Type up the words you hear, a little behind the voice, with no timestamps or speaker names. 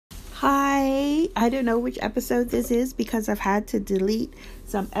Hi, I don't know which episode this is because I've had to delete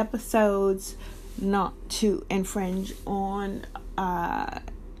some episodes not to infringe on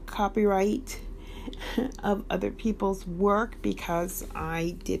copyright of other people's work because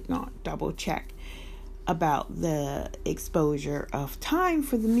I did not double check about the exposure of time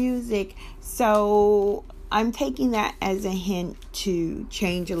for the music. So I'm taking that as a hint to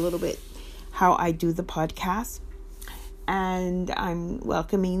change a little bit how I do the podcast. And I'm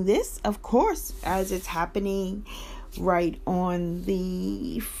welcoming this, of course, as it's happening right on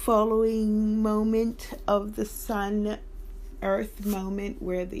the following moment of the sun earth moment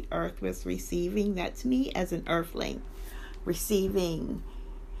where the earth was receiving. That's me as an earthling receiving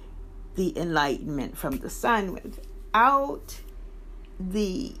the enlightenment from the sun without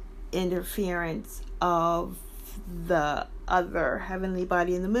the interference of the other heavenly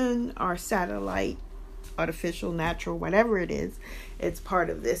body in the moon, our satellite, artificial, natural, whatever it is. It's part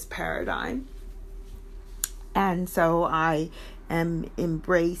of this paradigm. And so I am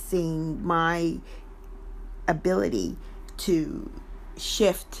embracing my ability to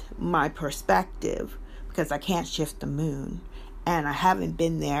shift my perspective because I can't shift the moon. And I haven't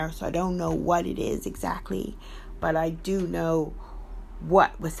been there, so I don't know what it is exactly. But I do know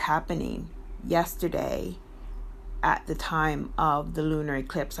what was happening yesterday at the time of the lunar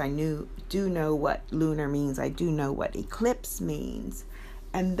eclipse. I do know what lunar means. I do know what eclipse means.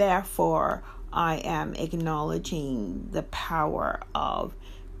 And therefore, I am acknowledging the power of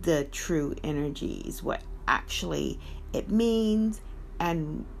the true energies, what actually it means,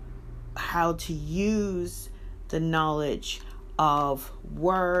 and how to use the knowledge of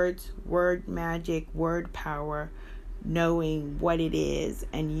words, word magic, word power, knowing what it is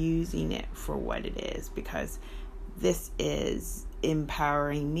and using it for what it is, because this is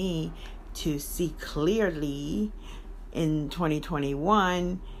empowering me to see clearly in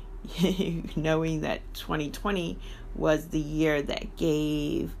 2021, knowing that 2020 was the year that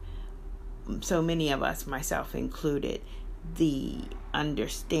gave so many of us, myself included, the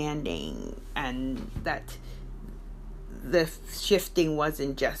understanding, and that the shifting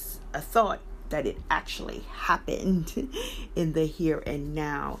wasn't just a thought, that it actually happened in the here and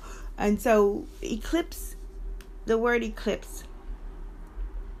now. And so eclipse, the word eclipse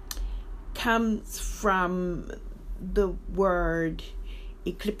comes from the word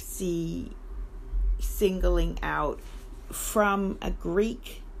eclipse, singling out, from a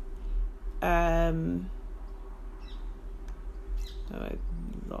Greek I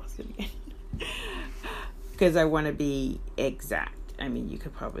lost it again because I want to be exact. I mean, you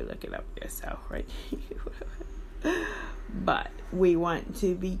could probably look it up yourself, right? But we want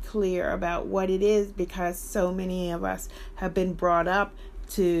to be clear about what it is, because so many of us have been brought up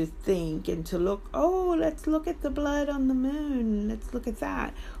to think and to look, let's look at the blood on the moon, let's look at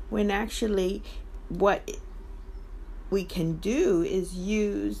that, when actually what we can do is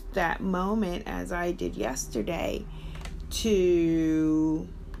use that moment, as I did yesterday, to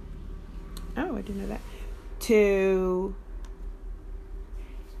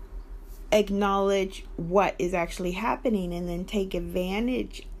acknowledge what is actually happening, and then take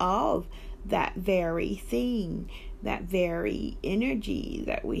advantage of that very thing, that very energy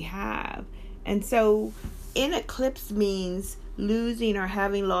that we have. And so in eclipse means losing or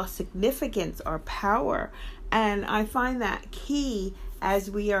having lost significance or power. And I find that key as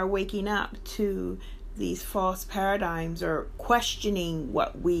we are waking up to these false paradigms, or questioning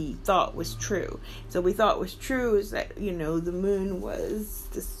what we thought was true. So we thought was true is that, the moon was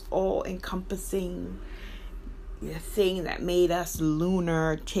this all-encompassing thing that made us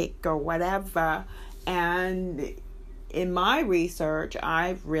lunatic or whatever. And in my research,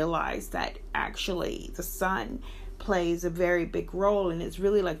 I've realized that actually the sun plays a very big role, and it's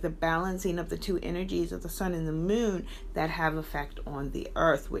really like the balancing of the two energies of the sun and the moon that have effect on the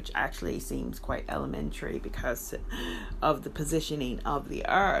earth, which actually seems quite elementary because of the positioning of the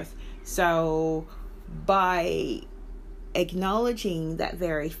earth. So by acknowledging that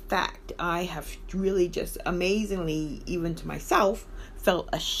very fact, I have really just amazingly, even to myself, felt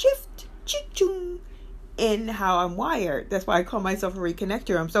a shift in how I'm wired. That's why I call myself a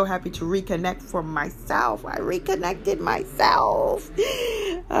reconnector. I'm so happy to reconnect for myself. I reconnected myself.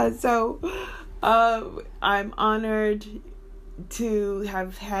 So I'm honored to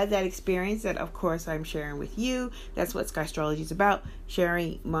have had that experience that, of course, I'm sharing with you. That's what Sky Astrology is about,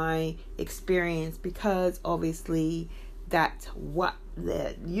 sharing my experience, because obviously that's what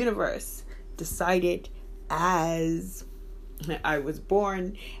the universe decided as I was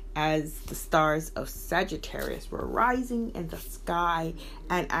born, as the stars of Sagittarius were rising in the sky,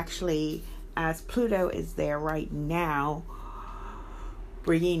 and actually as Pluto is there right now,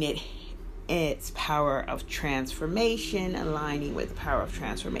 bringing its power of transformation, aligning with the power of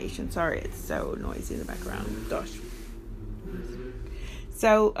transformation. Sorry, it's so noisy in the background. Gosh.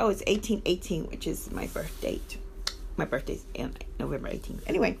 So, it's 1818, which is my birth date. My birthday's November 18th.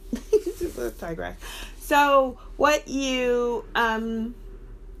 Anyway, this is a digress. So, what you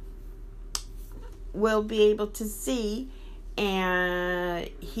will be able to see and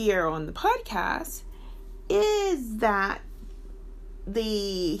hear on the podcast is that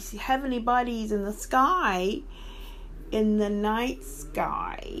the heavenly bodies in the sky, in the night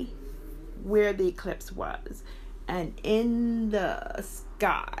sky, where the eclipse was, and in the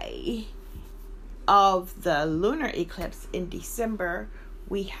sky of the lunar eclipse in December,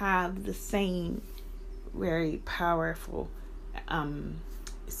 we have the same very powerful,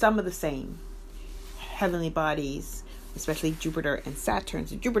 some of the same heavenly bodies, especially Jupiter and Saturn.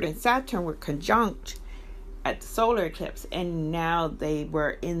 So Jupiter and Saturn were conjunct at the solar eclipse, and now they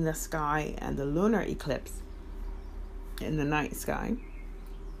were in the sky and the lunar eclipse in the night sky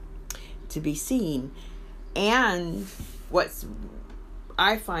to be seen. And what's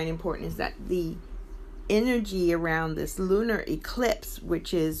I find important is that the energy around this lunar eclipse,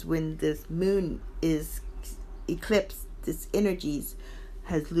 which is when this moon is eclipsed, this energies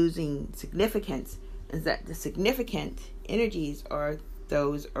has losing significance, is that the significant energies are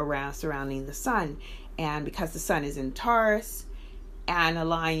those around surrounding the sun. And because the sun is in Taurus and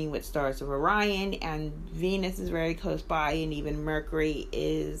aligning with stars of Orion, and Venus is very close by, and even Mercury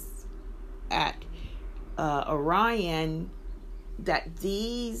is at Orion, that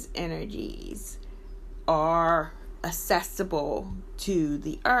these energies are accessible to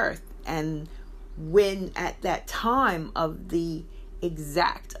the earth. And when at that time of the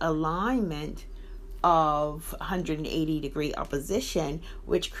exact alignment of 180 degree opposition,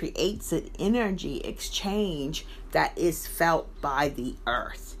 which creates an energy exchange that is felt by the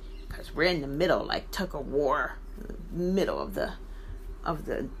earth, because we're in the middle, like tug of war, middle of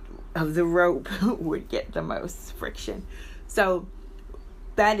the rope would get the most friction. So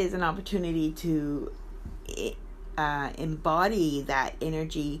that is an opportunity to embody that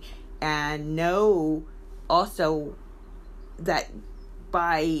energy, and know also that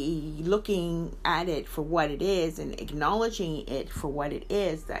by looking at it for what it is and acknowledging it for what it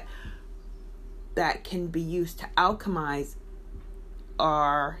is, that can be used to alchemize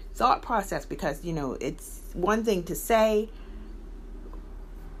our thought process. Because it's one thing to say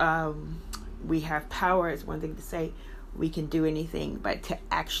we have power, is one thing to say we can do anything, but to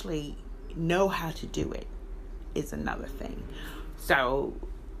actually know how to do it is another thing. So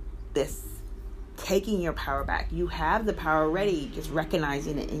this taking your power back, you have the power already, just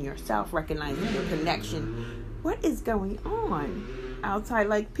recognizing it in yourself, recognizing your connection. What is going on outside?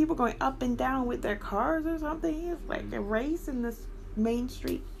 Like people going up and down with their cars or something. It's like a race in this main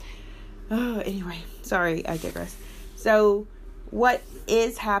street. Anyway, sorry, I digress. So what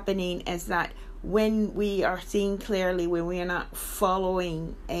is happening is that when we are seeing clearly, when we are not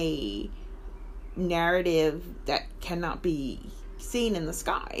following a narrative that cannot be seen in the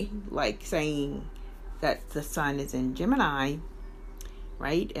sky, like saying that the sun is in Gemini,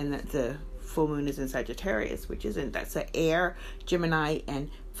 right, and that the full moon is in Sagittarius, which isn't. That's an air, Gemini, and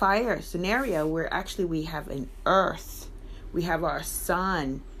fire scenario, where actually we have an earth, we have our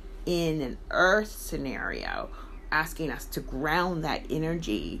sun in an earth scenario, asking us to ground that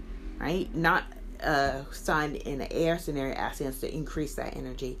energy, right? Not a sun in an air scenario asking us to increase that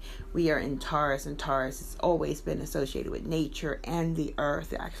energy. We are in Taurus, and Taurus has always been associated with nature and the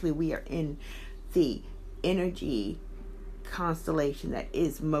earth. Actually, we are in the energy constellation that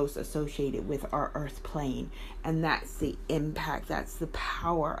is most associated with our earth plane, and that's the impact, that's the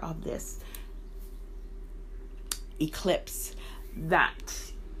power of this eclipse,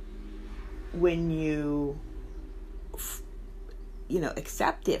 that when you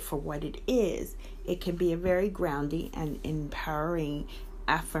accept it for what it is, it can be a very grounding and empowering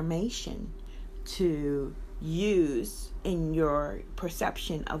affirmation to use in your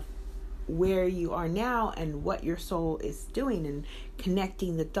perception of where you are now and what your soul is doing, and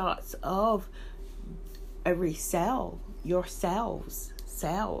connecting the dots of every cell, your cells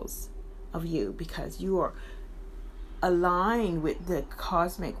of you, because you are aligned with the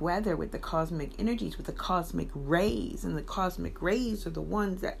cosmic weather, with the cosmic energies, with the cosmic rays. And the cosmic rays are the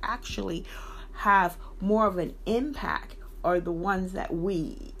ones that actually have more of an impact, or the ones that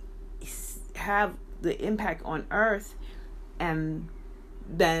we have the impact on Earth and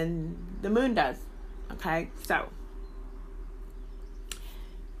than the moon does. Okay, so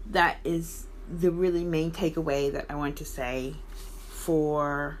that is the really main takeaway that I want to say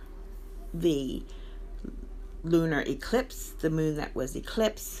for the lunar eclipse, the moon that was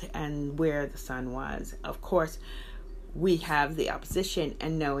eclipsed, and where the sun was. Of course, we have the opposition,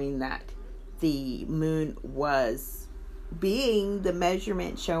 and knowing that the moon was being the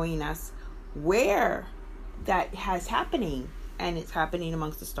measurement showing us where that has happening, and it's happening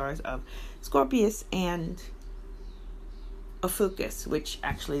amongst the stars of Scorpius and Ophiuchus, which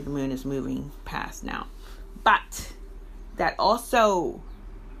actually the moon is moving past now. But that also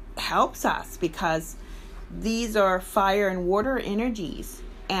helps us because these are fire and water energies,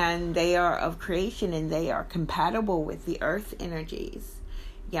 and they are of creation, and they are compatible with the earth energies.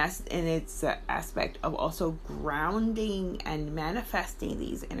 Yes, and it's an aspect of also grounding and manifesting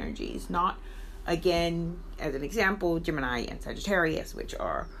these energies. Not, again, as an example, Gemini and Sagittarius, which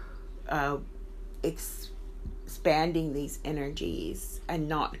are expanding these energies and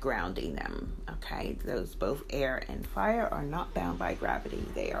not grounding them. Okay, those both air and fire are not bound by gravity.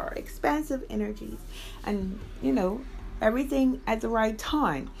 They are expansive energies, and everything at the right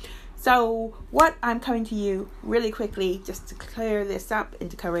time. So what I'm coming to you really quickly, just to clear this up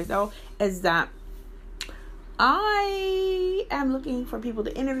and to cover it all, is that I am looking for people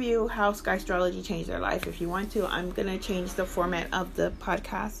to interview how sky astrology changed their life. If you want to, I'm going to change the format of the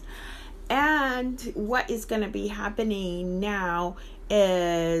podcast. And what is going to be happening now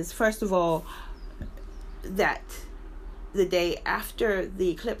is, first of all, that the day after the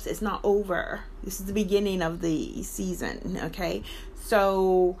eclipse is not over. This is the beginning of the season, okay?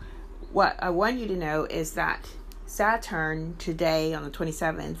 So what I want you to know is that Saturn today on the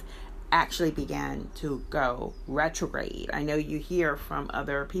 27th actually began to go retrograde. I know you hear from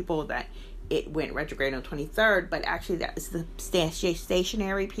other people that it went retrograde on the 23rd, but actually that is the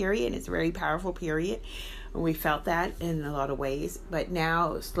stationary period. It's a very powerful period. We felt that in a lot of ways, but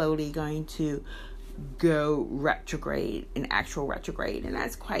now it's slowly going to go retrograde, an actual retrograde, and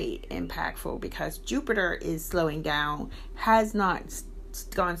that's quite impactful because Jupiter is slowing down, has not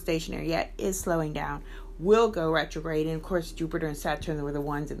gone stationary yet, is slowing down, will go retrograde, and of course Jupiter and Saturn were the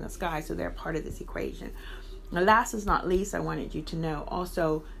ones in the sky, so they're part of this equation. Now, last but not least, I wanted you to know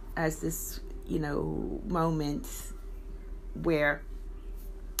also, as this moment where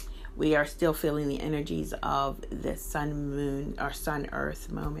we are still feeling the energies of the sun moon or sun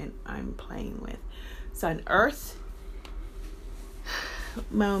earth moment I'm playing with. Sun earth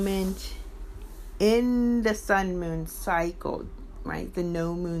moment in the sun moon cycle, right? The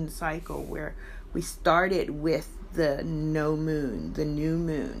no moon cycle, where we started with the no moon, the new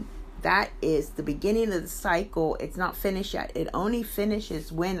moon. That is the beginning of the cycle. It's not finished yet. It only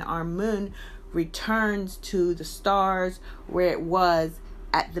finishes when our moon returns to the stars where it was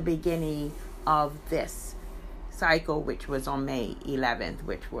at the beginning of this cycle, which was on May 11th,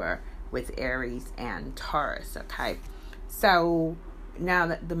 which were with Aries and Taurus. Okay, so now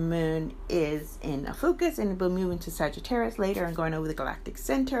that the moon is in Ophiuchus and we'll move into Sagittarius later and going over the galactic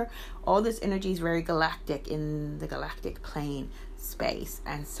center, all this energy is very galactic in the galactic plane space,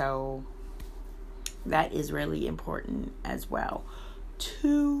 and so that is really important as well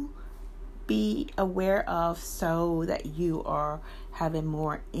to be aware of, so that you are having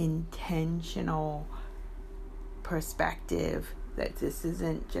more intentional perspective, that this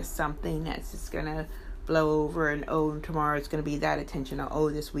isn't just something that's just gonna blow over and tomorrow it's going to be that attention,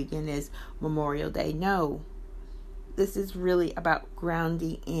 or this weekend is Memorial Day. No, this is really about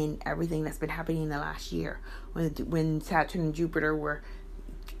grounding in everything that's been happening in the last year, when Saturn and Jupiter were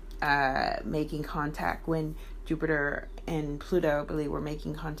making contact, when Jupiter and Pluto, I believe, were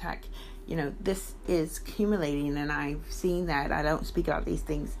making contact. This is accumulating, and I've seen that. I don't speak about these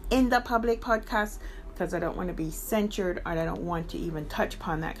things in the public podcast because I don't want to be censored, or I don't want to even touch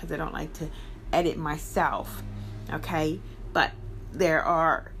upon that because I don't like to edit myself, okay? But there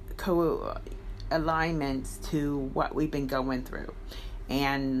are alignments to what we've been going through,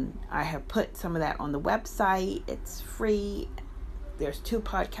 and I have put some of that on the website. It's free. There's 2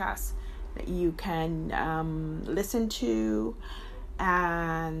 podcasts that you can listen to,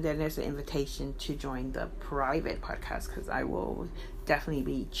 and then there's an invitation to join the private podcast, because I will definitely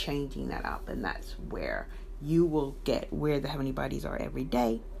be changing that up, and that's where you will get where the heavenly bodies are every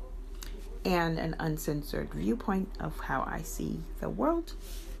day, and an uncensored viewpoint of how I see the world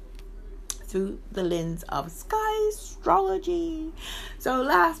through the lens of sky astrology. So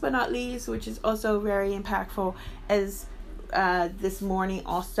last but not least, which is also very impactful, is this morning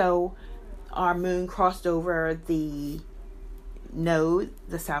also our moon crossed over the node,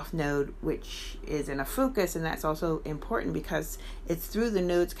 the south node, which is in Ophiuchus, and that's also important because it's through the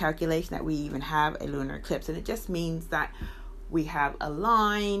node's calculation that we even have a lunar eclipse, and it just means that we have a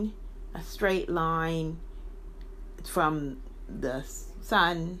line, a straight line from the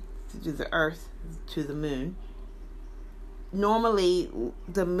sun to the earth to the moon, normally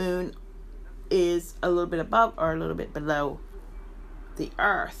the moon is a little bit above or a little bit below the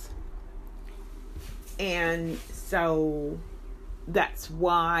earth. And so that's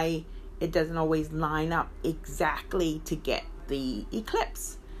why it doesn't always line up exactly to get the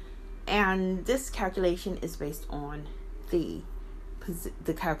eclipse. And this calculation is based on the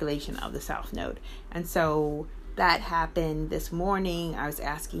calculation of the south node. And so that happened this morning. I was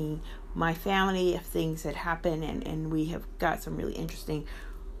asking my family if things had happened, and we have got some really interesting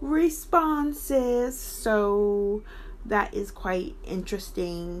responses. So that is quite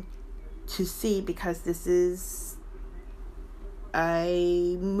interesting to see, because this is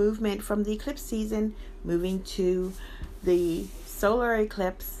a movement from the eclipse season moving to the solar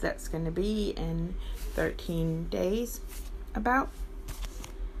eclipse that's going to be in 13 days about.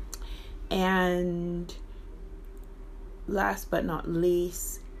 And last but not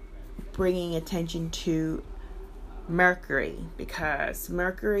least, bringing attention to Mercury, because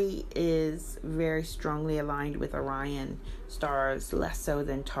Mercury is very strongly aligned with Orion stars, less so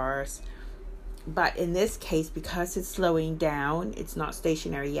than Taurus. But in this case, because it's slowing down, it's not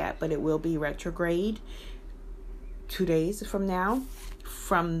stationary yet, but it will be retrograde 2 days from now.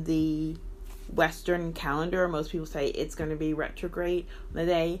 From the Western calendar, most people say it's going to be retrograde on the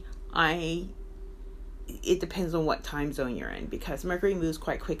day. It depends on what time zone you're in, because Mercury moves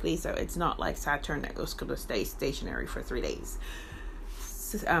quite quickly, so it's not like Saturn that goes to stay stationary for 3 days.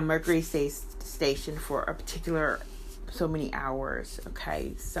 Mercury stays stationed for a particular so many hours.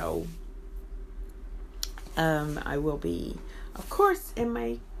 Okay, so I will be, of course, in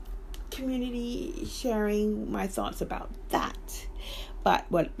my community sharing my thoughts about that. But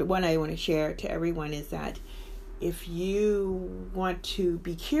what I want to share to everyone is that if you want to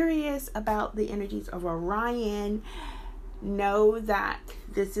be curious about the energies of Orion, know that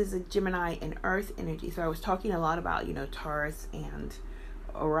this is a Gemini and Earth energy. So I was talking a lot about, Taurus and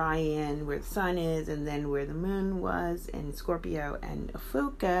Orion, where the sun is, and then where the moon was, and Scorpio and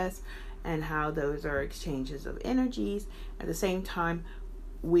Ophiuchus, and how those are exchanges of energies. At the same time,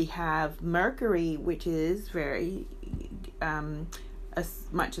 we have Mercury, which is very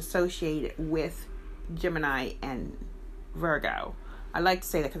much associated with Gemini and Virgo. I like to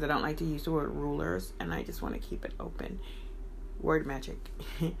say that because I don't like to use the word rulers, and I just want to keep it open. Word magic.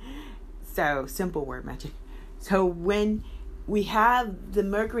 So, simple word magic. So when we have the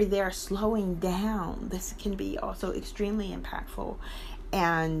Mercury there slowing down, this can be also extremely impactful.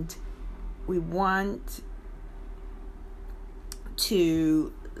 And we want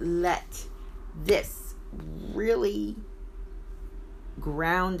to let this really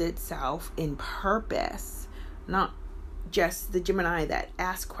ground itself in purpose, not just the Gemini that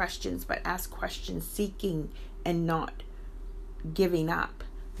asks questions, but asks questions seeking and not giving up,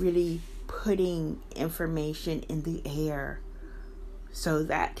 really putting information in the air so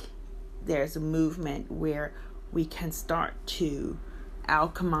that there's a movement where we can start to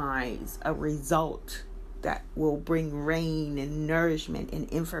alchemize a result that will bring rain and nourishment and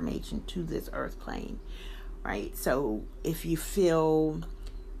information to this earth plane. Right? So if you feel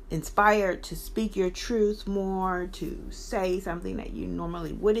inspired to speak your truth more, to say something that you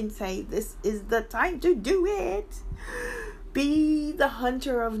normally wouldn't say, this is the time to do it. Be the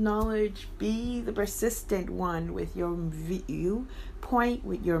hunter of knowledge. Be the persistent one with your viewpoint,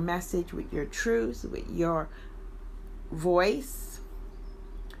 with your message, with your truth, with your voice.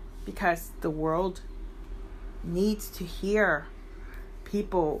 Because the world needs to hear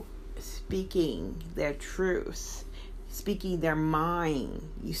people speaking their truth, speaking their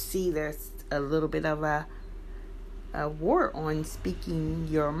mind. You see, there's a little bit of a war on speaking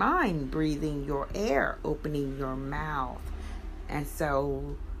your mind, breathing your air, opening your mouth. And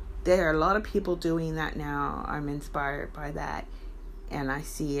so there are a lot of people doing that now. I'm inspired by that, and I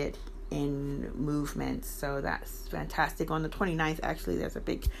see it in movements. So that's fantastic. On the 29th, actually, there's a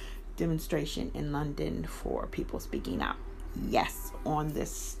big demonstration in London for people speaking out. Yes, on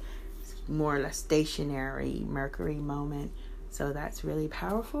this more or less stationary Mercury moment. So that's really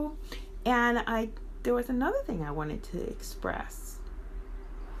powerful. And there was another thing I wanted to express.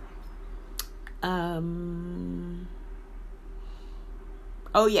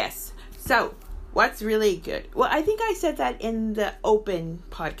 Oh yes. So what's really good? Well, I think I said that in the open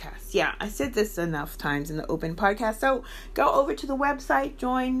podcast. Yeah, I said this enough times in the open podcast. So go over to the website,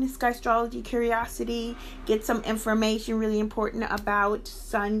 join Sky Astrology Curiosity, get some information really important about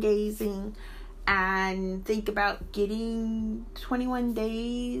sun gazing, and think about getting 21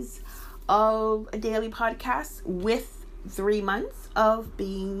 days of a daily podcast with 3 months of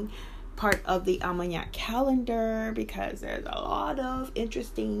being part of the Almanac calendar because there's a lot of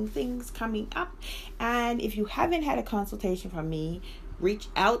interesting things coming up. And if you haven't had a consultation from me, reach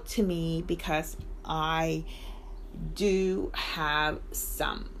out to me because I do have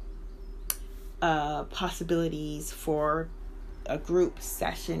some possibilities for a group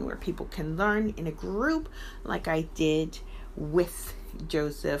session where people can learn in a group like I did with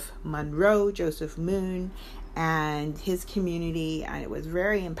Joseph Moon and his community, and it was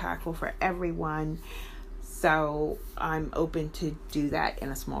very impactful for everyone. So I'm open to do that in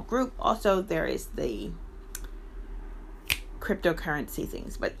a small group. Also, there is the cryptocurrency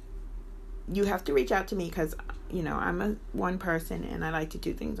things, but you have to reach out to me because I'm one person and I like to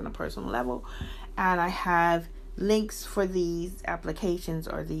do things on a personal level, and I have links for these applications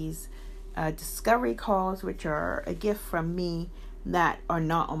or these discovery calls, which are a gift from me, that are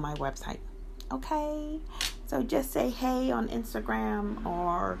not on my website. Okay, so just say hey on Instagram,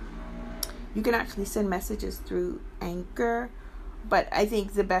 or you can actually send messages through Anchor, but I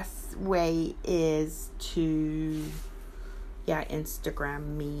think the best way is to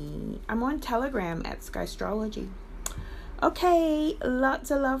Instagram me. I'm on Telegram at Skystrology. Okay,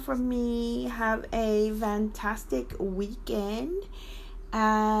 lots of love from me. Have a fantastic weekend.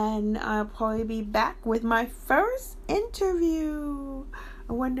 And I'll probably be back with my first interview.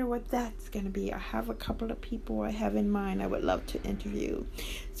 I wonder what that's going to be. I have a couple of people I have in mind I would love to interview.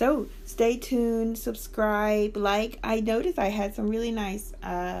 So stay tuned, subscribe, like. I noticed I had some really nice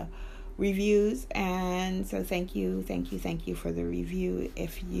reviews, and so thank you for the review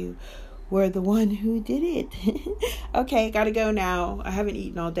if you were the one who did it. Okay, gotta go now. I haven't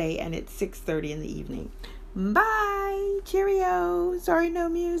eaten all day and it's 6:30 in the evening. Bye. Cheerio. Sorry, no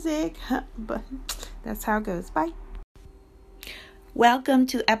music, but that's how it goes. Bye. Welcome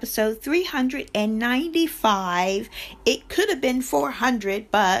to episode 395. It could have been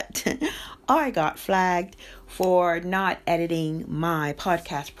 400, but I got flagged for not editing my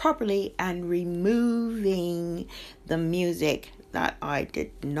podcast properly and removing the music that I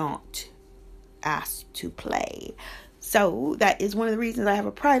did not ask to play. So that is one of the reasons I have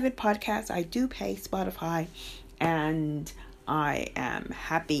a private podcast. I do pay Spotify, and I am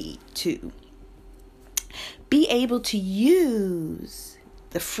happy to be able to use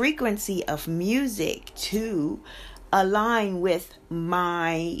the frequency of music to align with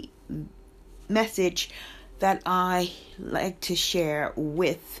my message that I like to share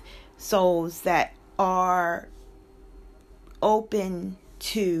with souls that are open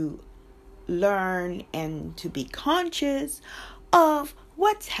to learn and to be conscious of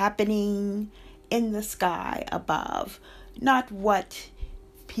what's happening in the sky above, not what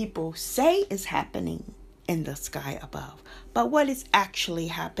people say is happening in the sky above, but what is actually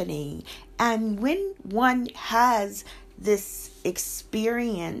happening. And when one has this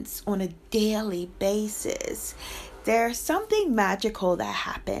experience on a daily basis, there's something magical that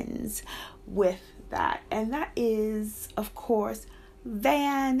happens with that, and that is, of course,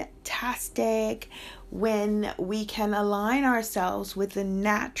 fantastic when we can align ourselves with the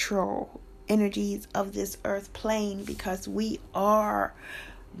natural energies of this earth plane, because we are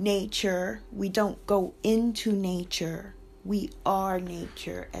nature. We don't go into nature. We are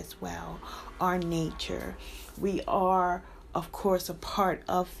nature as well. Our nature. We are, of course, a part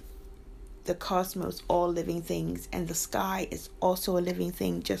of the cosmos, all living things, and the sky is also a living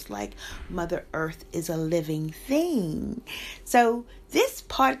thing, just like Mother Earth is a living thing. So this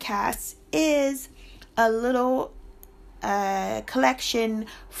podcast is a little collection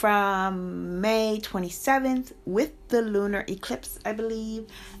from May 27th with the lunar eclipse, I believe,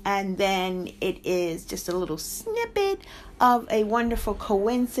 and then it is just a little snippet of a wonderful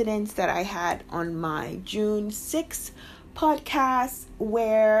coincidence that I had on my June 6th podcast,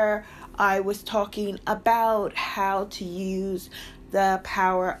 where I was talking about how to use the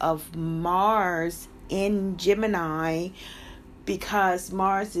power of Mars in Gemini, because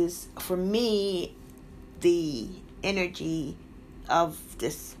Mars is, for me, the energy of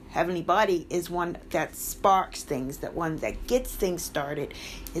this heavenly body is one that sparks things, that one that gets things started.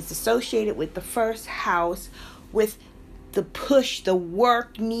 It's associated with the first house, with the push, the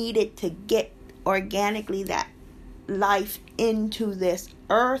work needed to get organically that life into this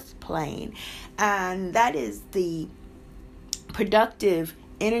earth plane. And that is the productive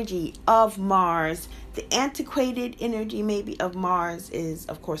energy of Mars. The antiquated energy maybe of Mars is,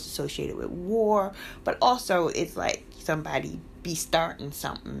 of course, associated with war, but also it's like somebody be starting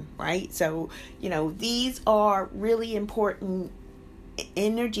something, right? So, these are really important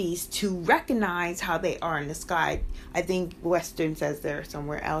energies to recognize how they are in the sky. I think Western says they're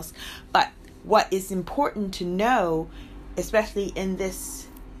somewhere else, but what is important to know, especially in this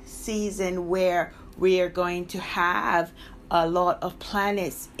season where we are going to have a lot of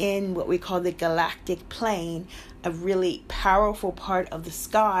planets in what we call the galactic plane, a really powerful part of the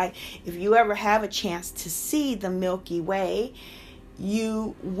sky. If you ever have a chance to see the Milky Way,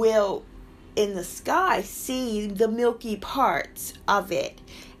 you will in the sky see the milky parts of it,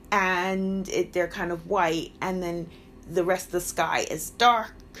 and they're kind of white, and then the rest of the sky is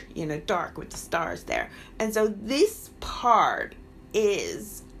dark, dark with the stars there. And so this part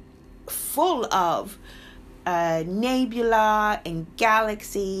is full of nebula and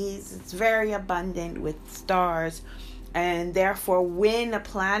galaxies. It's very abundant with stars, and therefore when a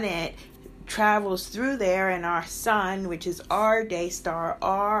planet travels through there, and our sun, which is our day star,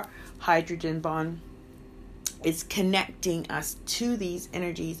 our hydrogen bond, is connecting us to these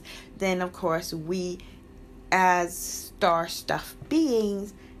energies, then of course we as star stuff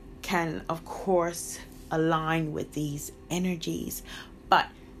beings can of course align with these energies. But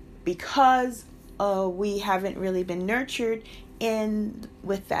because we haven't really been nurtured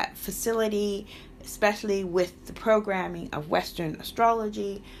with that facility, especially with the programming of Western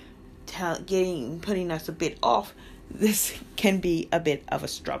astrology, putting us a bit off, this can be a bit of a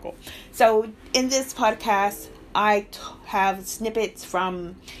struggle. So in this podcast, I have snippets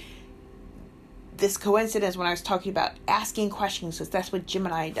from this coincidence when I was talking about asking questions, because that's what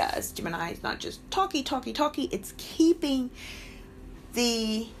Gemini does. Gemini is not just talky. It's keeping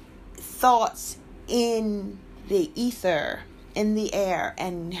the thoughts in the ether, in the air,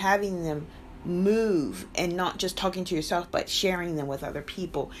 and having them move, and not just talking to yourself, but sharing them with other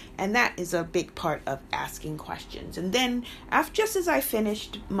people. And that is a big part of asking questions. And then just as I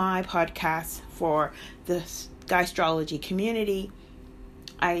finished my podcast for the Sky Astrology community,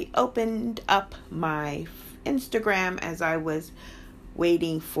 I opened up my Instagram as I was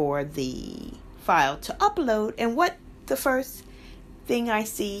waiting for the file to upload, and what the first thing I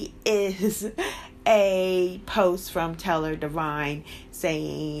see is a post from Teller Divine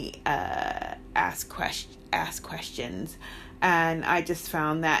saying ask questions, and I just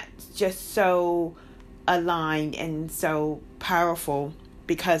found that just so aligned and so powerful,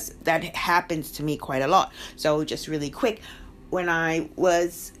 because that happens to me quite a lot. So just really quick, when I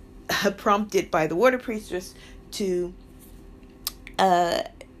was prompted by the Water Priestess to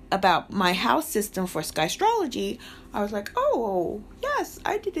about my house system for Sky Astrology, I was like, oh, yes,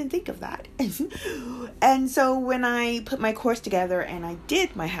 I didn't think of that. And so when I put my course together and I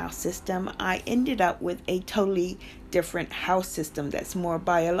did my house system, I ended up with a totally different house system that's more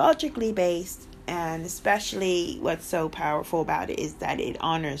biologically based. And especially what's so powerful about it is that it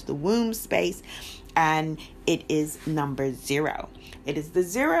honors the womb space, and it is number 0. It is the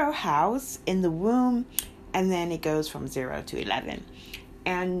 0 house in the womb, and then it goes from 0 to 11.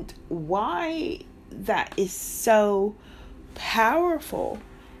 And why that is so powerful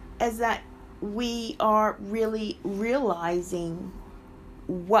is that we are really realizing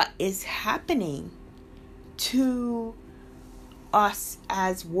what is happening to us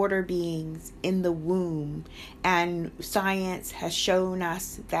as water beings in the womb. And science has shown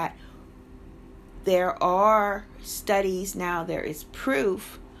us that there are studies now, there is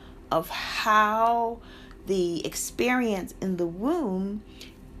proof of how the experience in the womb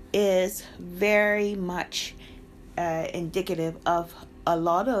is very much indicative of a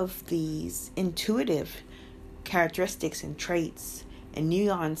lot of these intuitive characteristics and traits and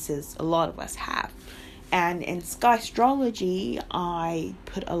nuances a lot of us have. And in Sky Astrology, I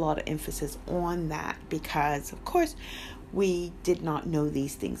put a lot of emphasis on that because, of course, we did not know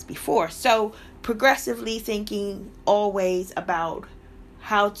these things before. So progressively thinking always about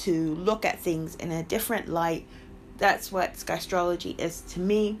how to look at things in a different light. That's what Sky Astrology is to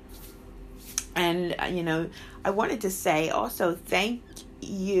me. And, I wanted to say also thank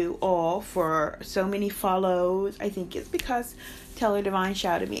you all for so many follows. I think it's because Teller Divine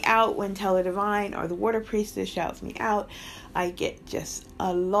shouted me out. When Teller Divine or the Water Priestess shouts me out, I get just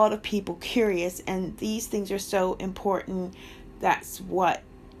a lot of people curious. And these things are so important. That's what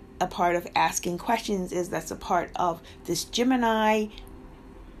a part of asking questions is. That's a part of this Gemini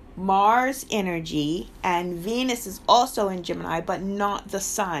Mars energy, and Venus is also in Gemini, but not the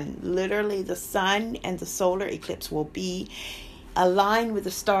sun. Literally, the sun and the solar eclipse will be aligned with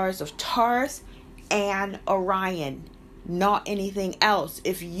the stars of Taurus and Orion, not anything else.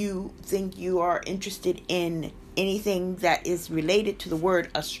 If you think you are interested in anything that is related to the word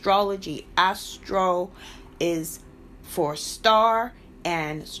astrology, astro is for star,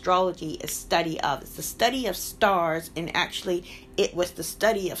 and astrology is study of. It's the study of stars, and actually it was the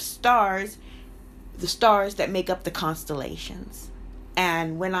study of stars, the stars that make up the constellations.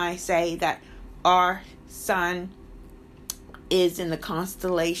 And when I say that our sun is in the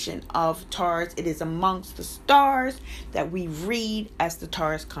constellation of Taurus. It is amongst the stars that we read as the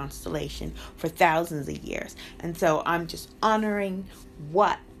Taurus constellation for thousands of years. And so I'm just honoring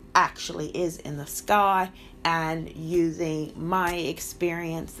what actually is in the sky and using my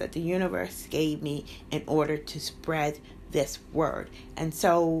experience that the universe gave me in order to spread this word. And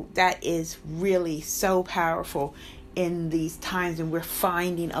so that is really so powerful in these times, and we're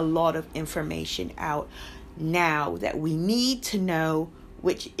finding a lot of information out now that we need to know,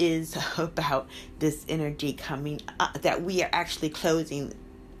 which is about this energy coming up, that we are actually closing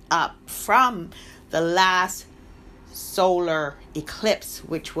up from the last solar eclipse,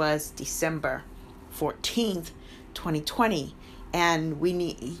 which was December 14th, 2020. And we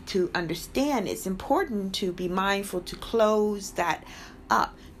need to understand it's important to be mindful to close that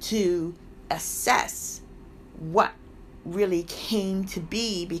up, to assess what really came to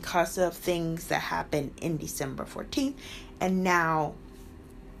be because of things that happened in December 14th, and now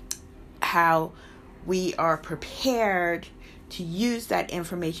how we are prepared to use that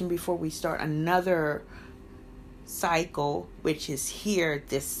information before we start another cycle, which is here,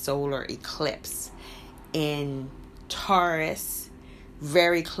 this solar eclipse in Taurus,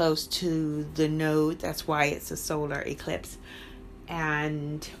 very close to the node. That's why it's a solar eclipse.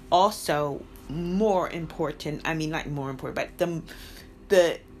 And also more important, but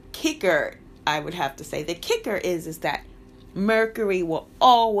the kicker, I would have to say, the kicker is that Mercury will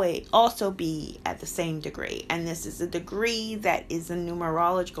always also be at the same degree. And this is a degree that is a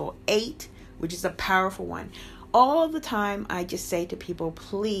numerological 8, which is a powerful one. All the time, I just say to people,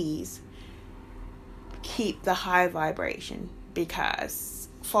 please keep the high vibration, because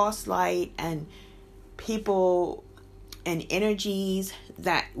false light and people and energies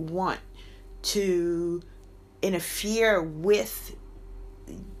that want to interfere with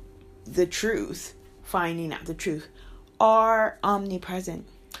the truth, finding out the truth, are omnipresent.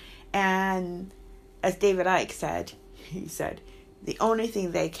 And as David Icke said, he said, the only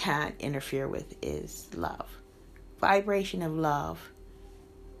thing they can't interfere with is love. Vibration of love,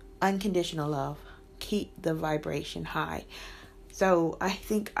 unconditional love. Keep the vibration high. So I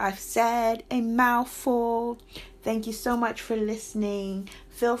think I've said a mouthful. Thank you so much for listening.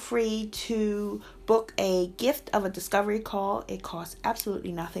 Feel free to book a gift of a discovery call. It costs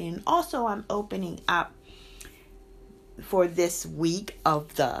absolutely nothing. And also I'm opening up for this week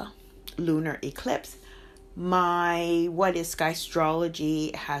of the lunar eclipse. My What is Sky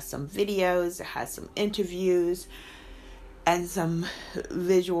Astrology has some videos, it has some interviews, and some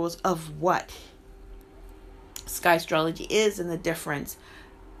visuals of what Sky Astrology is and the difference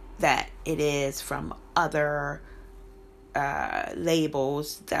that it is from other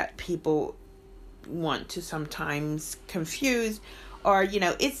labels that people want to sometimes confuse. Or,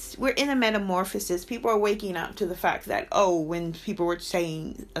 we're in a metamorphosis. People are waking up to the fact that, when people were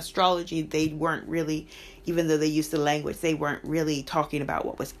saying astrology, they weren't really, even though they used the language, they weren't really talking about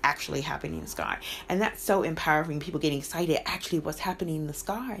what was actually happening in the sky. And that's so empowering. People getting excited actually what's happening in the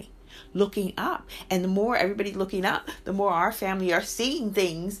sky, looking up. And the more everybody's looking up, the more our family are seeing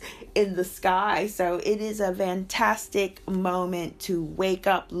things in the sky. So it is a fantastic moment to wake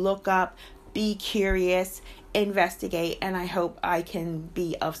up, look up, be curious, investigate, and I hope I can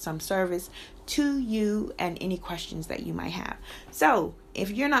be of some service to you and any questions that you might have. So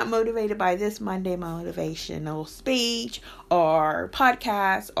if you're not motivated by this Monday motivational speech or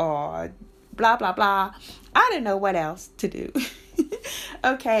podcast or blah blah blah, I don't know what else to do.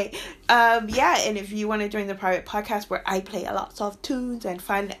 Okay. And if you want to join the private podcast where I play lots of tunes, and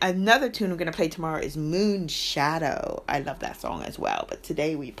find another tune I'm going to play tomorrow is Moon Shadow. I love that song as well. But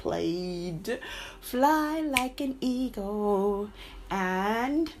today we played Fly Like an Eagle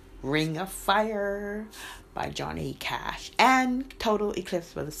and Ring of Fire by Johnny Cash, and Total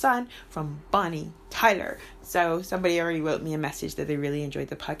Eclipse of the Sun from Bonnie Tyler. So somebody already wrote me a message that they really enjoyed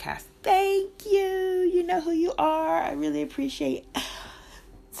the podcast. Thank you. You know who you are. I really appreciate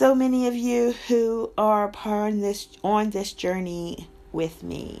so many of you who are part on this journey with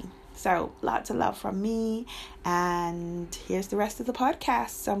me. So lots of love from me. And here's the rest of the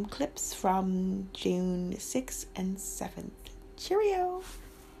podcast. Some clips from June 6th and 7th. Cheerio.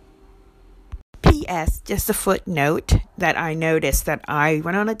 P.S. Just a footnote that I noticed that I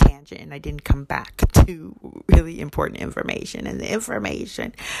went on a tangent and I didn't come back to really important information. And the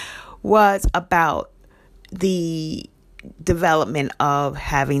information was about the development of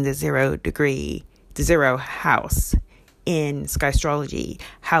having the zero house in Sky Astrology,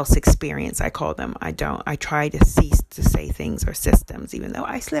 house experience, I call them. I try to cease to say things or systems, even though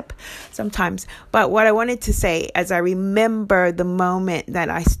I slip sometimes. But what I wanted to say, as I remember the moment that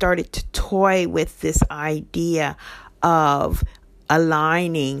I started to toy with this idea of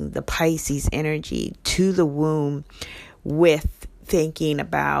aligning the Pisces energy to the womb with thinking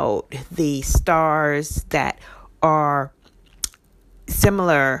about the stars that are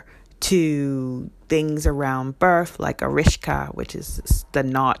similar to things around birth, like Arishka, which is the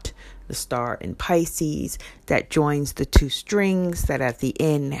knot, the star in Pisces that joins the two strings that at the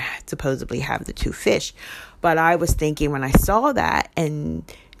end supposedly have the two fish. But I was thinking when I saw that and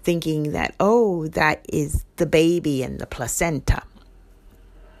thinking that, oh, that is the baby and the placenta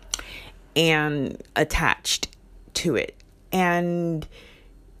and attached to it. And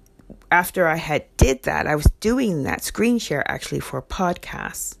after I had did that, I was doing that screen share actually for a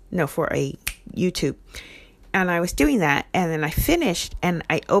podcast, for a YouTube. And I was doing that, and then I finished, and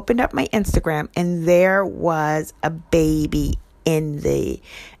I opened up my Instagram, and there was a baby in the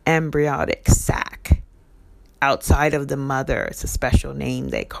embryonic sac outside of the mother. It's a special name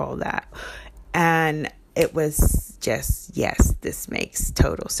they call that. And it was just, yes, this makes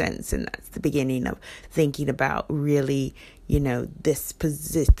total sense. And that's the beginning of thinking about really, this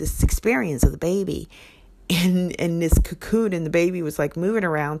experience of the baby in this cocoon, and the baby was like moving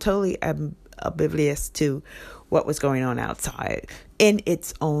around, totally oblivious to what was going on outside in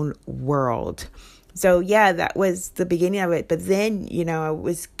its own world. So yeah, that was the beginning of it. But then, I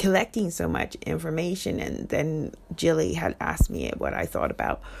was collecting so much information, and then Jilly had asked me what I thought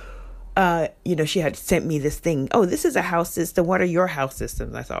about, she had sent me this thing. Oh, this is a house system. What are your house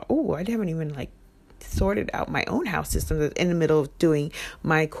systems? I thought, oh, I haven't even sorted out my own house system. In the middle of doing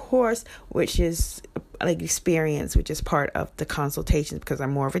my course, which is experience, which is part of the consultations, because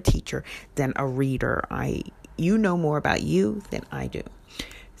I'm more of a teacher than a reader. You know more about you than I do.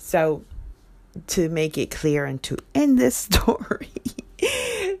 So to make it clear and to end this story,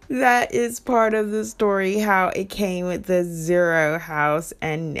 that is part of the story, how it came with the 0 house.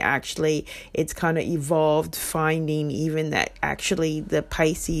 And actually it's kind of evolved, finding even that actually the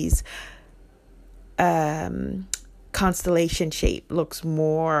Pisces constellation shape looks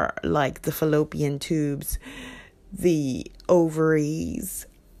more like the fallopian tubes, the ovaries,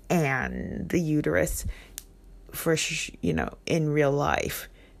 and the uterus for in real life.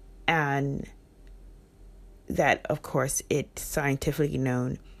 And that, of course, it's scientifically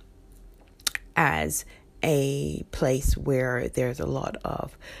known as a place where there's a lot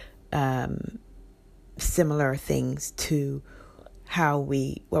of similar things to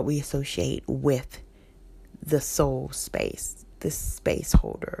what we associate with the soul space, the space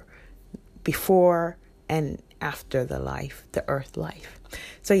holder, before and after the life, the earth life.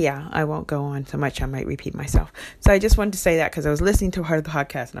 So yeah, I won't go on so much. I might repeat myself. So I just wanted to say that because I was listening to part of the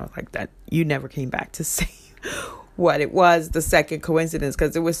podcast, and I was like, that you never came back to say what it was, the second coincidence,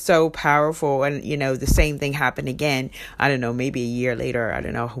 because it was so powerful. And the same thing happened again, I don't know, maybe a year later. I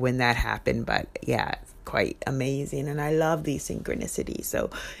don't know when that happened, but yeah, it's quite amazing. And I love these synchronicities.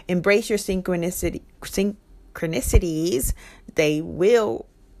 So embrace your synchronicities. They will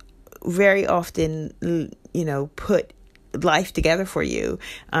very often put life together for you.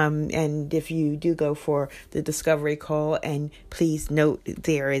 And if you do go for the discovery call, and please note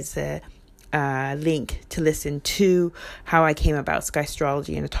there is a link to listen to how I came about Sky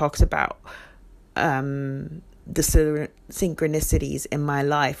Astrology, and it talks about the synchronicities in my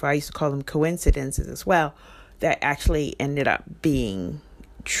life, or I used to call them coincidences as well, that actually ended up being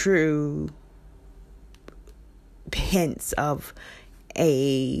true hints of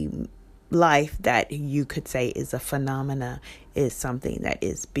a life that you could say is a phenomena, is something that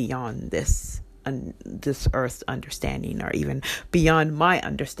is beyond this earth's understanding, or even beyond my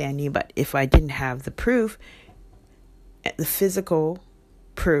understanding. But if I didn't have the proof, the physical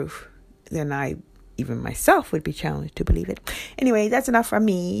proof, then I even myself would be challenged to believe it. Anyway, that's enough from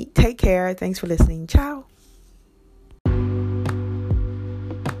me. Take care. Thanks for listening. Ciao.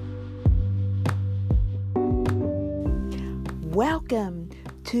 Welcome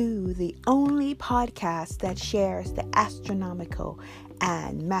to the only podcast that shares the astronomical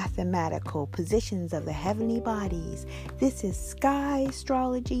and mathematical positions of the heavenly bodies. This is Sky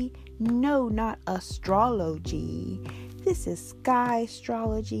Astrology. No, not astrology. This is Sky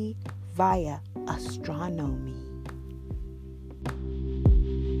Astrology via astronomy.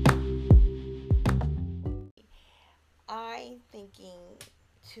 I'm thinking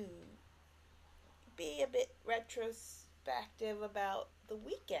to be a bit retrospective about the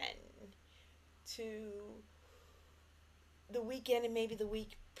weekend, and maybe the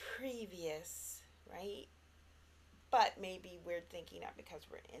week previous, right? But maybe we're thinking that because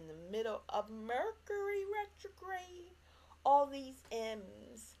we're in the middle of Mercury retrograde, all these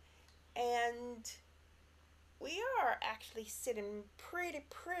M's, and we are actually sitting pretty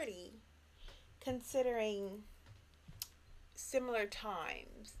considering similar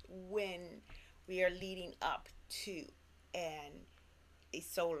times when we are leading up to an a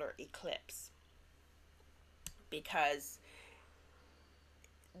solar eclipse, because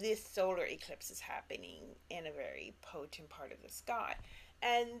this solar eclipse is happening in a very potent part of the sky.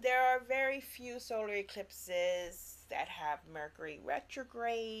 And there are very few solar eclipses that have Mercury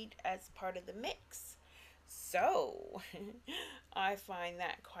retrograde as part of the mix. So, I find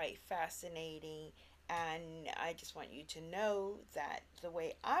that quite fascinating. And I just want you to know that the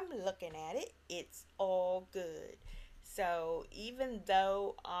way I'm looking at it, it's all good. So, even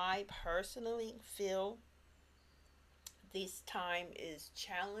though I personally feel this time is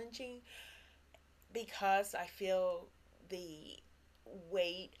challenging, because I feel the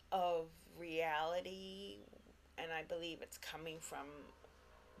weight of reality, and I believe it's coming from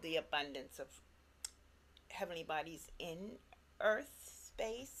the abundance of heavenly bodies in Earth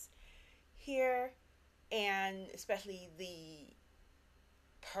space here, and especially the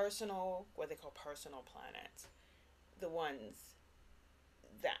personal, what they call personal planets, the ones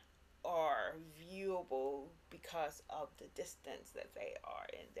that are viewable because of the distance that they are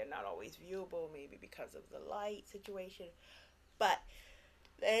in. They're not always viewable, maybe because of the light situation, but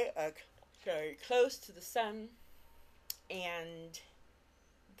they are very close to the sun, and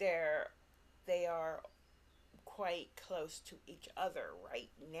they're they are quite close to each other right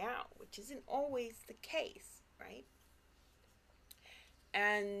now, which isn't always the case, right?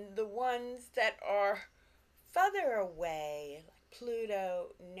 And the ones that are further away, like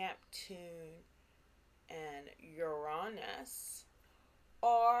Pluto, Neptune, and Uranus,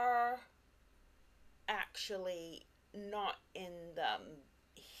 are actually not in the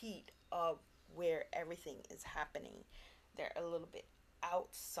heat of where everything is happening. They're a little bit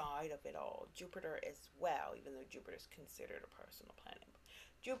outside of it all. Jupiter as well, even though Jupiter is considered a personal planet.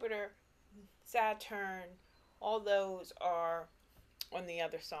 Jupiter, Saturn, all those are on the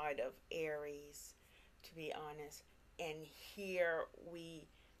other side of Aries, to be honest. And here we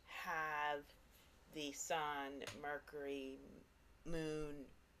have the Sun, Mercury, Moon,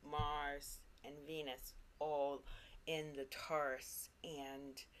 Mars, and Venus all in the Taurus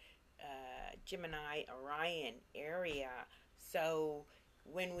and Gemini, Orion area. So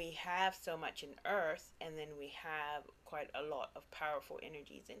when we have so much in Earth, and then we have quite a lot of powerful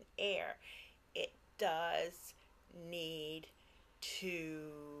energies in air, it does need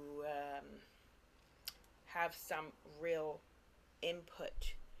to have some real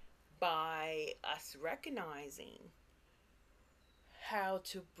input by us recognizing how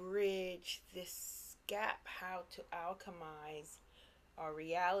to bridge this gap, how to alchemize our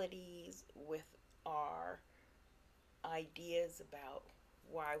realities with our ideas about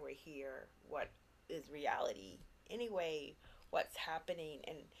why we're here, what is reality anyway, what's happening,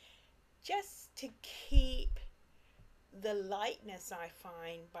 and just to keep the lightness. I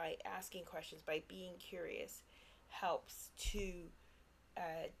find by asking questions, by being curious, helps to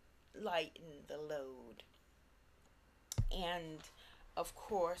lighten the load. And of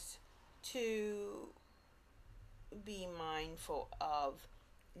course, to be mindful of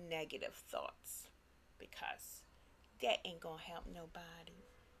negative thoughts, because that ain't gonna help nobody.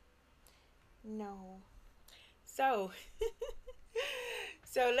 No. So,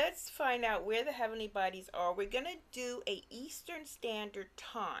 so let's find out where the heavenly bodies are. We're gonna do a Eastern Standard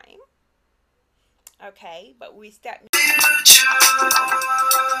Time. Okay, but we start.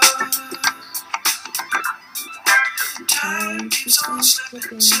 Time keeps on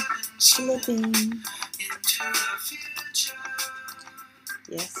slipping.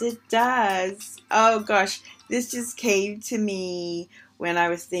 Yes, it does. Oh gosh, this just came to me when I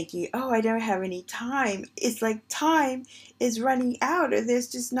was thinking, oh, I don't have any time. It's like time is running out, or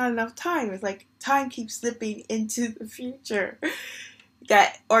there's just not enough time. It's like time keeps slipping into the future.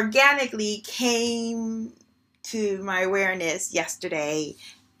 That organically came to my awareness yesterday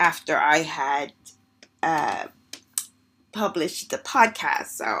after I had published the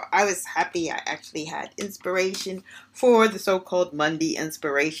podcast. So I was happy I actually had inspiration for the so-called Monday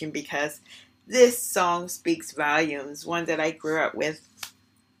inspiration, because this song speaks volumes, one that I grew up with.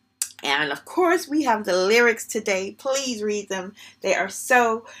 And of course, we have the lyrics today. Please read them. They are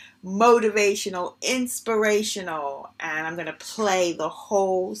so motivational, inspirational. And I'm going to play the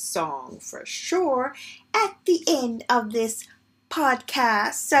whole song for sure at the end of this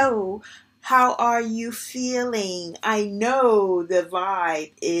podcast. So, how are you feeling? I know the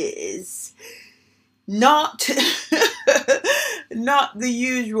vibe is not not the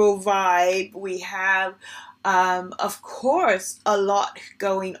usual vibe. We have of course a lot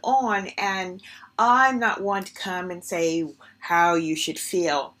going on, and I'm not one to come and say how you should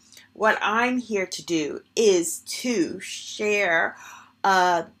feel, what I'm here to do is to share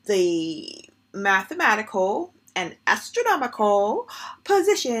the mathematical and astronomical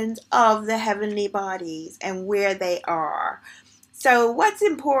positions of the heavenly bodies and where they are. So what's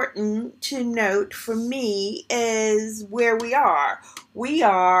important to note for me is where we are. We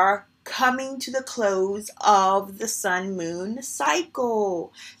are coming to the close of the sun-moon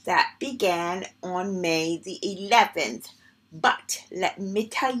cycle that began on May the 11th. But let me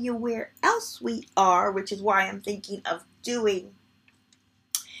tell you where else we are, which is why I'm thinking of doing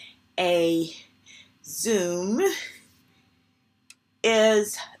a Zoom,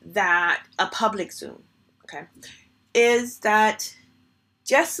 is that a public Zoom, okay? Is that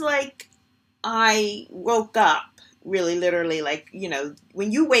just like I woke up, really literally, like, you know,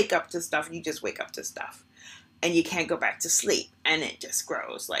 when you wake up to stuff, you just wake up to stuff and you can't go back to sleep, and it just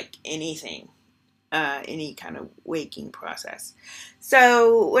grows like anything, any kind of waking process.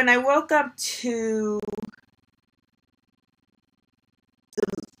 So when I woke up to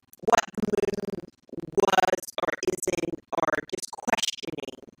what the moon was or isn't, or just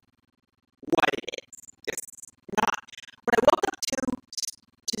questioning what it is, just not, when I woke up to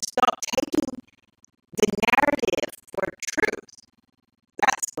stop taking the narrative for truth,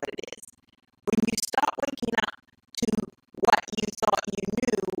 that's what it is. When you stop waking up to what you thought you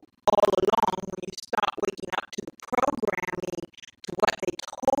knew all along, when you stop waking up to the programming, to what they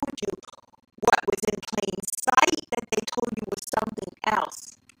told you, what was in plain sight that they told you was something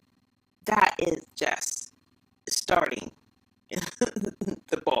else, that is just starting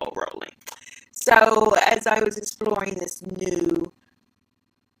the ball rolling. So as I was exploring this new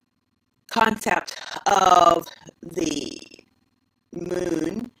concept of the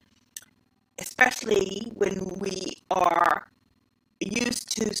moon, especially when we are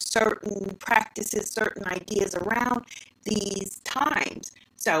used to certain practices, certain ideas around these times.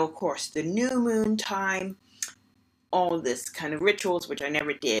 So, of course, the new moon time, all this kind of rituals, which I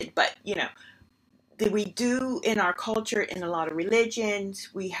never did, but, you know, that we do in our culture, in a lot of religions,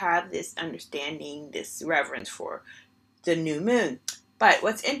 we have this understanding, this reverence for the new moon. But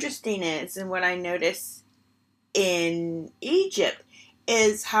what's interesting is, and what I notice in Egypt,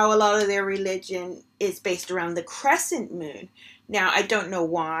 is how a lot of their religion is based around the crescent moon. Now, I don't know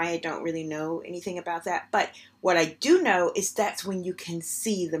why, I don't really know anything about that, but what I do know is that's when you can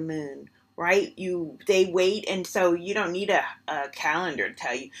see the moon, right? They wait, and so you don't need a calendar to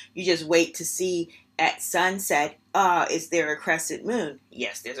tell you. You just wait to see at sunset, is there a crescent moon?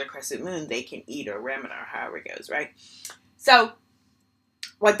 Yes, there's a crescent moon. They can eat or remnant or however it goes, right? So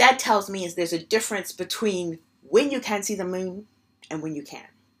what that tells me is there's a difference between when you can see the moon and when you can.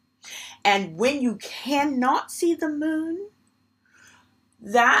 And when you cannot see the moon,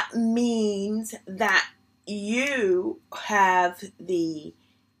 that means that you have the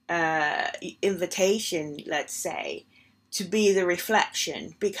invitation, let's say, to be the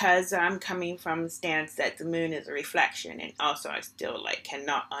reflection, because I'm coming from the stance that the moon is a reflection. And also I still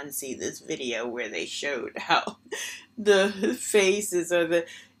cannot unsee this video where they showed how the faces or the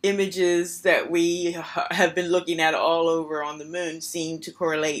images that we have been looking at all over on the moon seem to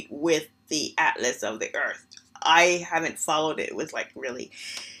correlate with the atlas of the earth. I haven't followed it with really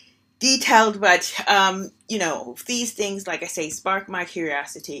detailed, but you know, these things, like I say, spark my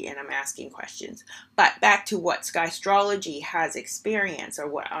curiosity and I'm asking questions. But back to what sky astrology has experienced, or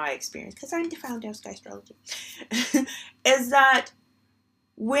what I experienced, because I'm the founder of sky astrology, is that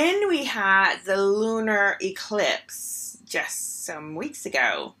when we had the lunar eclipse just some weeks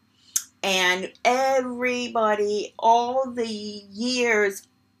ago, and everybody, all the years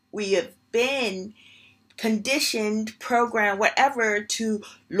we have been conditioned, programmed, whatever, to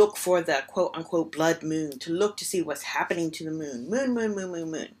look for the quote-unquote blood moon, to look to see what's happening to the moon.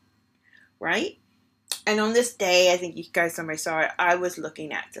 Moon, right? And on this day, I think you guys, somebody saw it, I was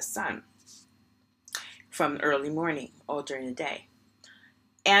looking at the sun from early morning, all during the day.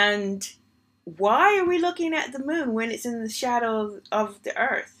 And why are we looking at the moon when it's in the shadow of the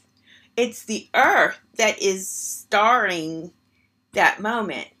earth? It's the earth that is starring that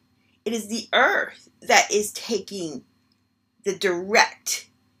moment. It is the earth that is taking the direct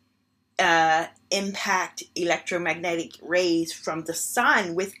impact electromagnetic rays from the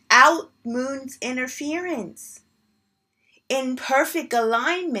sun without moon's interference, in perfect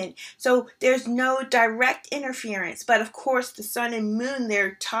alignment. So there's no direct interference. But of course, the sun and moon,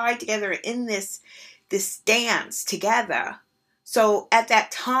 they're tied together in this dance together. So at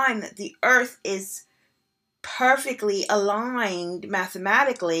that time, the earth is perfectly aligned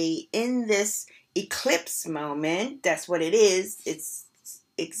mathematically in this eclipse moment. That's what it is. It's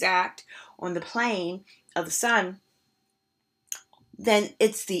exact on the plane of the sun. then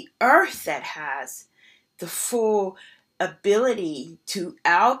it's the earth that has the full ability to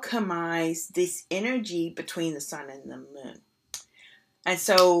alchemize this energy between the sun and the moon. And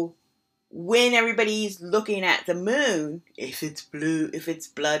so when everybody's looking at the moon, if it's blue, if it's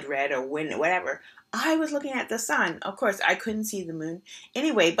blood red or whatever, I was looking at the sun. Of course, I couldn't see the moon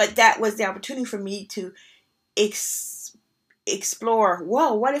anyway, but that was the opportunity for me to explore,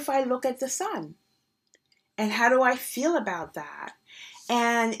 whoa, what if I look at the sun? And how do I feel about that?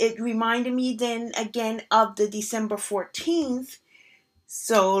 And it reminded me then again of the December 14th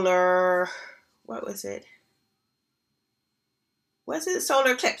solar, what was it? Was it a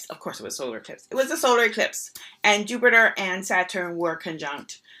solar eclipse? Of course it was solar eclipse. It was a solar eclipse. And Jupiter and Saturn were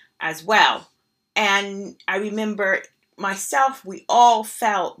conjunct as well. And I remember myself, we all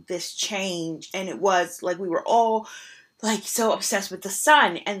felt this change. And it was like we were all like so obsessed with the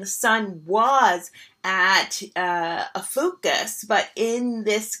sun. And the sun was at a focus, but in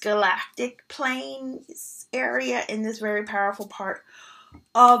this galactic plane area, in this very powerful part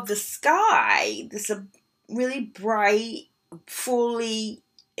of the sky, this really bright, fully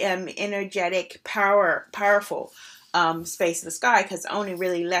energetic, powerful space of the sky, because only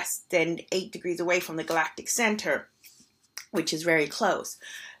really less than 8 degrees away from the galactic center, which is very close.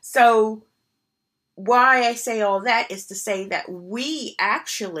 So why I say all that is to say that we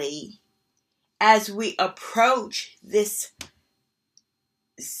actually, as we approach this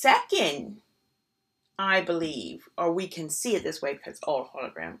second, I believe, or we can see it this way because it's all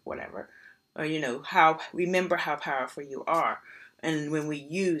hologram, whatever, or remember how powerful you are. And when we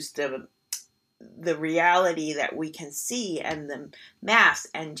use the reality that we can see and the math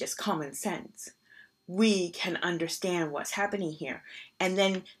and just common sense, we can understand what's happening here. And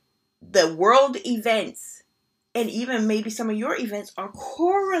then the world events, and even maybe some of your events, are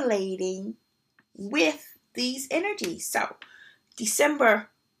correlating with these energies. So December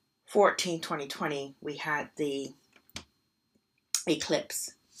 14, 2020, we had the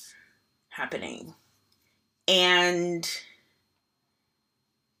eclipse happening. And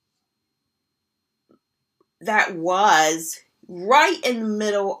that was right in the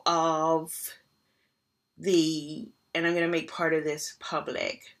middle of and I'm going to make part of this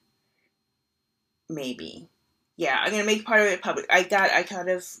public, maybe. Yeah, I'm going to make part of it public. I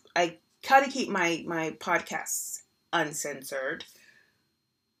gotta keep my podcasts uncensored.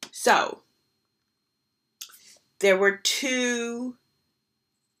 So, there were 2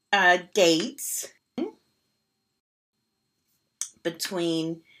 dates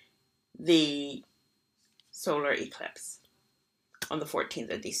between the solar eclipse on the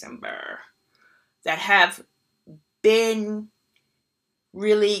 14th of December that have been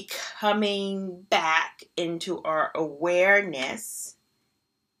really coming back into our awareness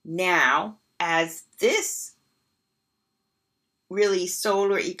now as this really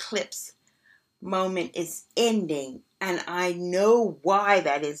solar eclipse moment is ending. And I know why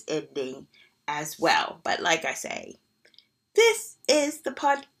that is ending as well. But like I say, this is the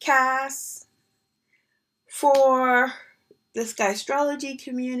podcast for the Sky Astrology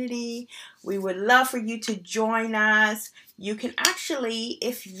community. We would love for you to join us. You can actually,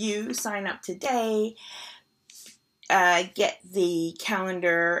 if you sign up today, get the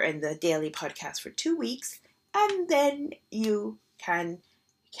calendar and the daily podcast for 2 weeks, and then you can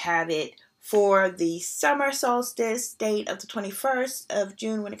have it for the summer solstice date of the 21st of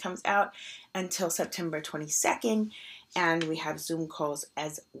June when it comes out until September 22nd, and we have Zoom calls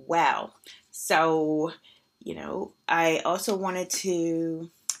as well. So, I also wanted to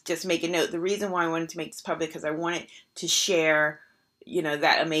just make a note. The reason why I wanted to make this public because I wanted to share,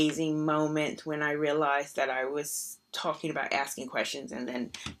 that amazing moment when I realized that I was talking about asking questions and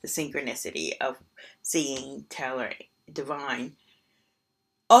then the synchronicity of seeing, tell, or divine.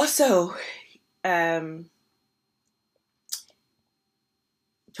 Also,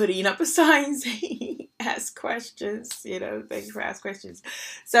 putting up a sign saying, ask questions, thank you for asking questions.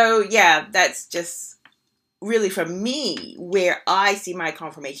 So, yeah, that's just really from me where I see my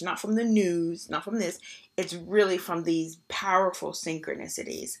confirmation, not from the news, not from this. It's really from these powerful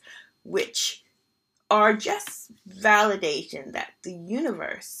synchronicities, which are just validation that the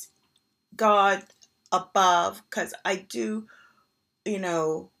universe, God above, because I do,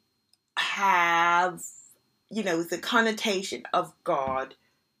 have, the connotation of God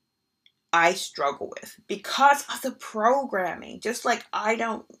I struggle with because of the programming. Just like I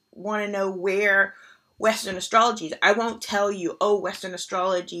don't want to know where Western astrology is. I won't tell you, Western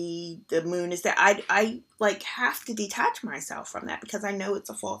astrology, the moon is that. I have to detach myself from that because I know it's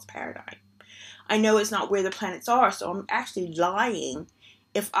a false paradigm. I know it's not where the planets are, so I'm actually lying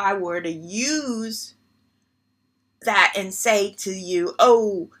if I were to use that and say to you,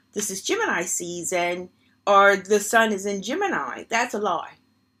 oh, this is Gemini season, or the sun is in Gemini. That's a lie.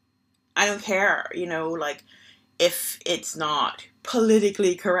 I don't care, like, if it's not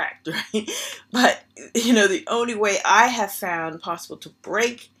politically correct, right? But, the only way I have found possible to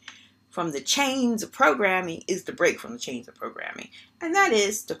break from the chains of programming is to break from the chains of programming. And that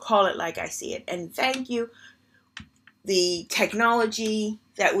is to call it like I see it. And thank you. The technology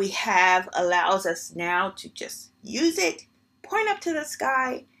that we have allows us now to just use it, point up to the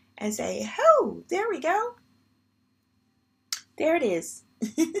sky, and say, oh, there we go. There it is.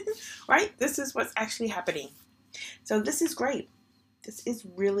 Right? This is what's actually happening. So this is great. This is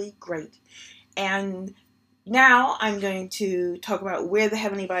really great. And now I'm going to talk about where the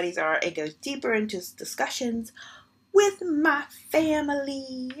heavenly bodies are and go deeper into discussions with my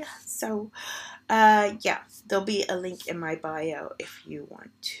family. So, there'll be a link in my bio if you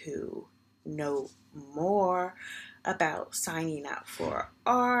want to know more about signing up for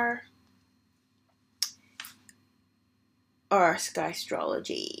our Sky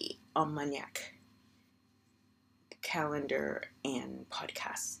Astrology Almanac calendar and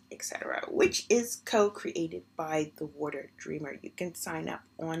podcasts, etc., which is co-created by the Water Dreamer. You can sign up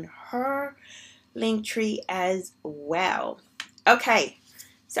on her Linktree as well. Okay,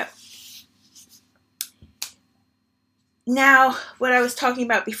 so now what I was talking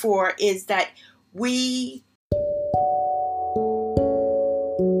about before is that we